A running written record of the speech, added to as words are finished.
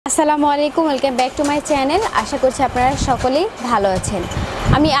আসসালামু আলাইকুম, welcome back to my channel. আশা করছি আপনারা সকলেই ভালো আছেন।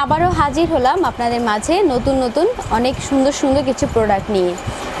 আমি আবারও হাজির হলাম আপনাদের মাঝে নতুন নতুন অনেক সুন্দর সুন্দর কিছু প্রোডাক্ট নিয়ে।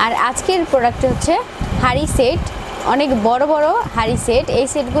 আর আজকের প্রোডাক্ট হচ্ছে হাড়ি সেট, অনেক বড় বড় হাড়ি সেট। এই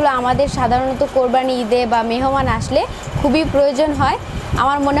সেটগুলো আমাদের সাধারণত কোরবানি ঈদে বা মেহমান আসলে খুবই প্রয়োজন হয়।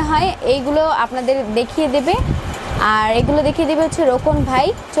 আমার মনে হয় এইগুলো আপনাদের দেখিয়ে দেবে, আর এগুলো দেখিয়ে দেবে হচ্ছে রোকন ভাই।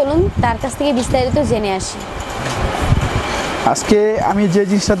 চলুন তার কাছ থেকে বিস্তারিত জেনে আসি। আজকে আমি যে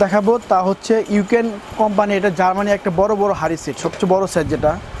জিনিসটা দেখাবো তা হচ্ছে ইউকেন কোম্পানি, এটা জার্মানি একটা বড় বড় হাড়ি সেট, সবচেয়ে বড় সেট,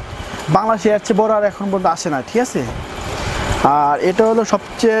 যেটা বাংলাদেশে এর চেয়ে বড় আর এখন পর্যন্ত আসে না, ঠিক আছে। আর এটা হলো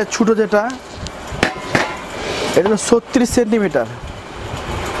সবচেয়ে ছোটো যেটা, এটা হলো 36 সেন্টিমিটার।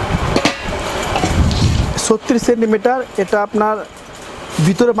 36 সেন্টিমিটার। এটা আপনার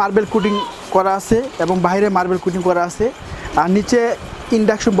ভিতরে মার্বেল কুটিং করা আছে এবং বাইরে মার্বেল কুটিং করা আছে, আর নিচে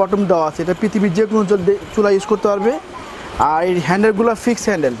ইন্ডাকশন বটম দেওয়া আছে। এটা পৃথিবীর যে কোনো চুলা ইউজ করতে পারবে। আর এই হ্যান্ডেলগুলো ফিক্স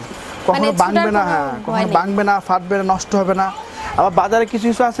হ্যান্ডেল, কখনো ভাঙবে না, হ্যাঁ কখনো ভাঙবে না, ফাটবে না, নষ্ট হবে না। আবার বাজারে কিছু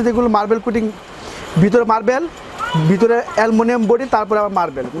কিছু আছে যেগুলো মার্বেল কুটিং, ভিতরে মার্বেল, ভিতরে অ্যালুমিনিয়াম বডি, তারপরে আবার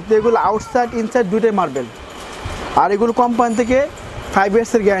মার্বেল, কিন্তু এগুলো আউটসাইড ইনসাইড দুইটাই মার্বেল। আর এগুলো কোম্পানি থেকে 5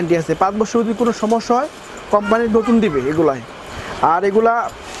 ইয়ার্সের গ্যারান্টি আছে, 5 বছর যদি কোনো সমস্যা হয় কোম্পানি নতুন দিবে এগুলাই। আর এগুলা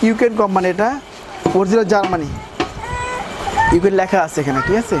ইউকেন কোম্পানি, এটা অরিজিনাল জার্মানি, ইউকেন লেখা আছে এখানে,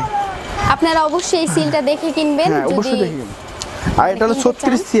 ঠিক আছে। আপনারা অবশ্যই এই সিলটা দেখে কিনবেন। হ্যাঁ অবশ্যই দেখে কিনবেন। আর এটা হলো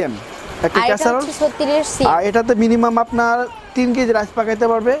 36 সিএম একটা ক্যাসারোল। আর এটাতে মিনিমাম আপনার 3 কেজি রাইস পাকাইতে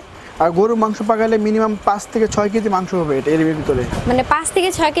পারবে। আর গরুর মাংস পাকাইলে মিনিমাম 5 থেকে 6 কেজি মাংস হবে এটা এর ভিতরে। মানে 5 থেকে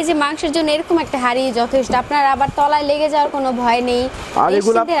 6 কেজি মাংসের জন্য এরকম একটা হাড়ি যথেষ্ট। আপনার আবার তলায় লেগে যাওয়ার কোনো ভয় নেই, আর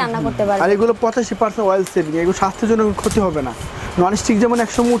এগুলো রান্না করতে পারবেন। আর এগুলো 85% অয়েল সেভিং, এগুলো স্বাস্থ্যের জন্য ক্ষতি হবে না। ননস্টিক যেমন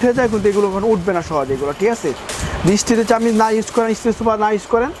একসময় উঠে যায়, কিন্তু এগুলো উঠবে না সহজে এগুলো, ঠিক আছে। স্টিলের চামচ না ইউজ করেন, স্টিল সুপার না ইউজ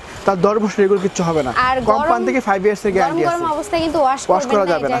করেন, তার 10 বছর এগুলো কিছু হবে না। আর কোম্পানি থেকে 5 ইয়ার্সের গ্যারান্টি আছে। গরম অবস্থায় কিন্তু ওয়াশ করা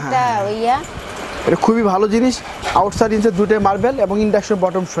যাবে না, এটা এটা খুবই ভালো জিনিস। আউটসাইড ইনসাইড দুটোই মার্বেল এবং ইন্ডাকশন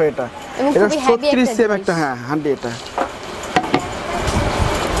বটম শো। এটা 36 সিএম একটা, হ্যাঁ হান্ডি।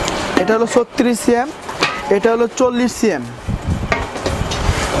 এটা হলো 36 সিএম। এটা হলো 40 সিএম।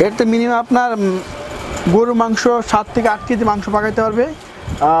 এটাতে মিনিমাম আপনার গরুর মাংস 7 থেকে 8 কেজি মাংস পাকাইতে পারবে।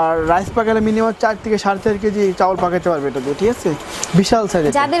 আর রাইস পাকালে মিনিমাম 4 থেকে 4.5 কেজি চাউল পাকাইতে পারবে এটা দিয়ে, ঠিক আছে। বিশাল সাইজ।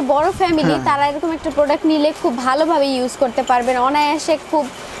 যাদের বড় ফ্যামিলি তারা এরকম একটা প্রোডাক্ট নিলে খুব ভালোভাবে ইউজ করতে পারবেন, অনায়াসে খুব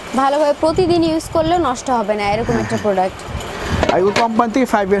ভালোভাবে প্রতিদিন ইউজ করলেও নষ্ট হবে না এরকম একটা প্রোডাক্ট। আর এই কোম্পানি থেকে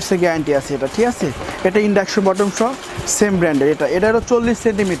 5 ইয়ার্সের গ্যারান্টি আছে এটা, ঠিক আছে। এটা ইন্ডাকশন বটম সহ সেম ব্র্যান্ডের। এটা হলো 40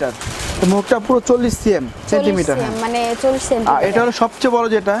 সেন্টিমিটার, মুখটা পুরো 40 সেন্টিমিটার, মানে 40 সেন্টিমিটার। আর এটা হলো সবচেয়ে বড়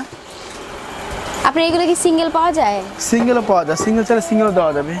যেটা। আপনার এগুলো কি সিঙ্গেল পাওয়া যায়? সিঙ্গেলও পাওয়া যায়, সিঙ্গেল চাইলে সিঙ্গেলও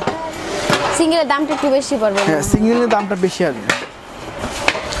দেওয়া যাবে। সিঙ্গেলের দামটা একটু বেশি পড়বে। হ্যাঁ সিঙ্গেলের দামটা বেশি আসবে।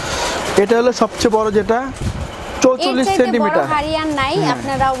 এটা হলো সবচেয়ে বড় যেটা, 44 সেন্টিমিটার। হারিয়ান নাই,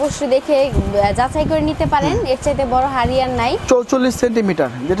 আপনারা অবশ্যই দেখে যাচাই করে নিতে পারেন। এর চাইতে বড় হারিয়ান নাই। 44 সেন্টিমিটার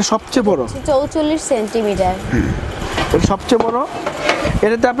যেটা সবচেয়ে বড়, 44 সেন্টিমিটার এটা সবচেয়ে বড়।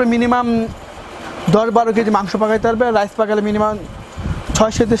 এটাতে আপনি মিনিমাম 10-12 কেজি মাংস পাকাইতে পারবে। রাইস পাকালে মিনিমাম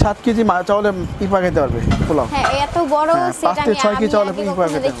 6 থেকে 7 কেজি চাউলে পাকাইতে পারবে পোলাও। হ্যাঁ এত বড় সেট আমি 6 কেজি চাউলে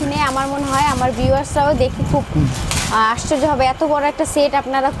দেখিনি। আমার মনে হয় আমার ভিউয়ার্সরাও দেখে খুব আশ্চর্য হবে। এত বড় একটা সেট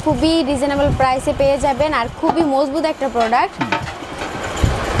আপনারা খুবই রিজনেবল প্রাইসে পেয়ে যাবেন, আর খুবই মজবুত একটা প্রোডাক্ট।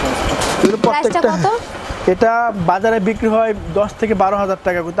 প্রাইসটা কত? এটা বাজারে বিক্রি হয় 10 থেকে 12,000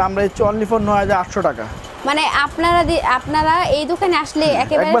 টাকা, কিন্তু আমরা এই অনলি ফর 9,800 টাকা। মানে আপনারা এই দোকানে আসলে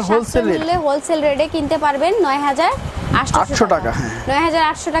একেবারে হোলসেল রেটে কিনতে পারবেন 9,800 টাকা।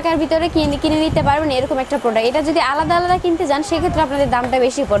 9,800 টাকার ভিতরে কিনে নিতে পারবেন এরকম একটা প্রোডাক্ট। এটা যদি আলাদা আলাদা কিনতে যান সেক্ষেত্রে আপনাদের দামটা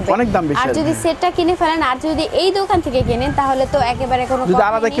বেশি পড়বে, অনেক দাম বেশি। আর যদি সেটটা কিনে ফেলেন আর যদি এই দোকান থেকে কেনেন তাহলে তো একেবারে কোনো, যদি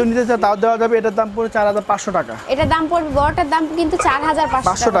আলাদা কেউ নিতে চায় তাও দেওয়া যাবে। এটার দাম পড়বে 4,500 টাকা। এটার দাম পড়বে, বড়টার দাম কিন্তু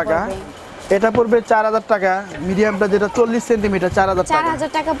 4,500 টাকা। এটা পড়বে 4,000 টাকা। মিডিয়ামটা যেটা 40 সেন্টিমিটার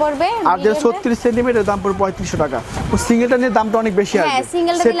 4,000 টাকা পড়বে। আর যে 36 সেন্টিমিটার দাম পড়বে 3,500 টাকা। ও সিঙ্গেলটা নিয়ে দামটা অনেক বেশি আসবে। হ্যাঁ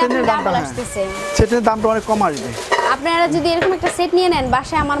সিঙ্গেলটা দিলে আপনার ডাবল আসছে, সেটার দামটা অনেক কম আসবে। আপনারা যদি এরকম একটা সেট নিয়ে নেন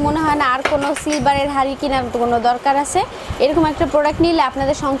বাসায়, আমার মনে হয় না আর কোনো সিলভারের হাড়ি কেনার কোনো দরকার আছে। এরকম একটা প্রোডাক্ট নিলে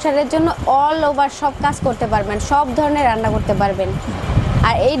আপনাদের সংসারের জন্য অল ওভার সব কাজ করতে পারবেন, সব ধরনের রান্না করতে পারবেন।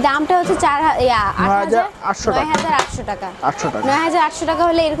 আর এই দামটা হচ্ছে 9,800 টাকা। 9,800 টাকা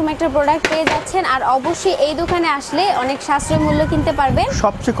হলে এরকম একটা প্রোডাক্ট পেয়ে যাচ্ছেন। আর অবশ্যই এই দোকানে আসলে অনেক সাশ্রয় মূল্য কিনতে পারবেন।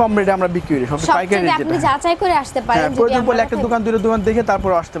 সবচেয়ে কম রেটে আমরা বিক্রি করি, সবচেয়ে পাইকারি রেটে। আপনি যাচাই করে আসতে পারেন। যদি আমরা একটা দোকান দুটো দোকান দেখে তারপর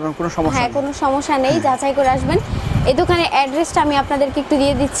আসতে পারেন, কোনো সমস্যা নেই। হ্যাঁ কোনো সমস্যা নেই, যাচাই করে আসবেন। এই দোকানের অ্যাড্রেসটা আমি আপনাদেরকে একটু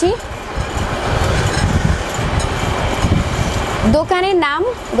দিয়ে দিচ্ছি। দোকানের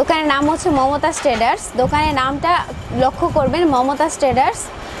নাম হচ্ছে মমতাজ ট্রেডার্স। দোকানের নামটা লক্ষ্য করবেন, মমতাজ ট্রেডার্স।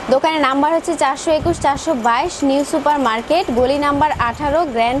 দোকানের নাম্বার হচ্ছে 421 422 নিউ সুপার মার্কেট, গলি number 18,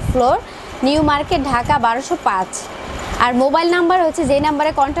 grand floor, new market, Dhaka 1205। আর মোবাইল নাম্বার হচ্ছে যেই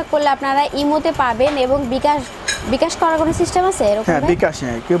নাম্বারে কন্ট্যাক্ট করলে আপনারা ইমোতে পাবেন এবং বিকাশ করার কোনো সিস্টেম আছে এরকম? হ্যাঁ, বিকাশ,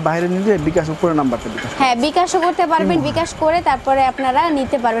 হ্যাঁ, কেউ বাইরে নিলে বিকাশ উপরে নাম্বারটা বিকাশ। হ্যাঁ, বিকাশও করতে পারবেন, বিকাশ করে তারপরে আপনারা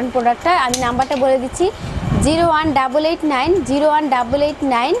নিতে পারবেন প্রোডাক্টটা। আমি নাম্বারটা বলে দিচ্ছি 01889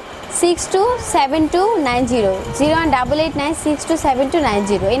 01889 627290, 01889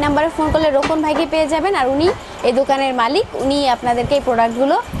 627290। এই নাম্বারে ফোন করলে রোকন ভাইকে পেয়ে যাবেন। আর উনি এই দোকানের মালিক, উনি আপনাদেরকে এই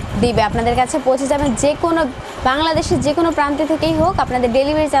প্রোডাক্টগুলো দিবে, আপনাদের কাছে পৌঁছে যাবেন। যে কোনো বাংলাদেশের যে কোনো প্রান্তে থেকেই হোক, আপনাদের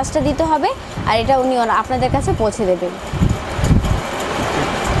ডেলিভারি চার্জটা দিতে হবে, আর এটা উনি আপনাদের কাছে পৌঁছে দেবেন।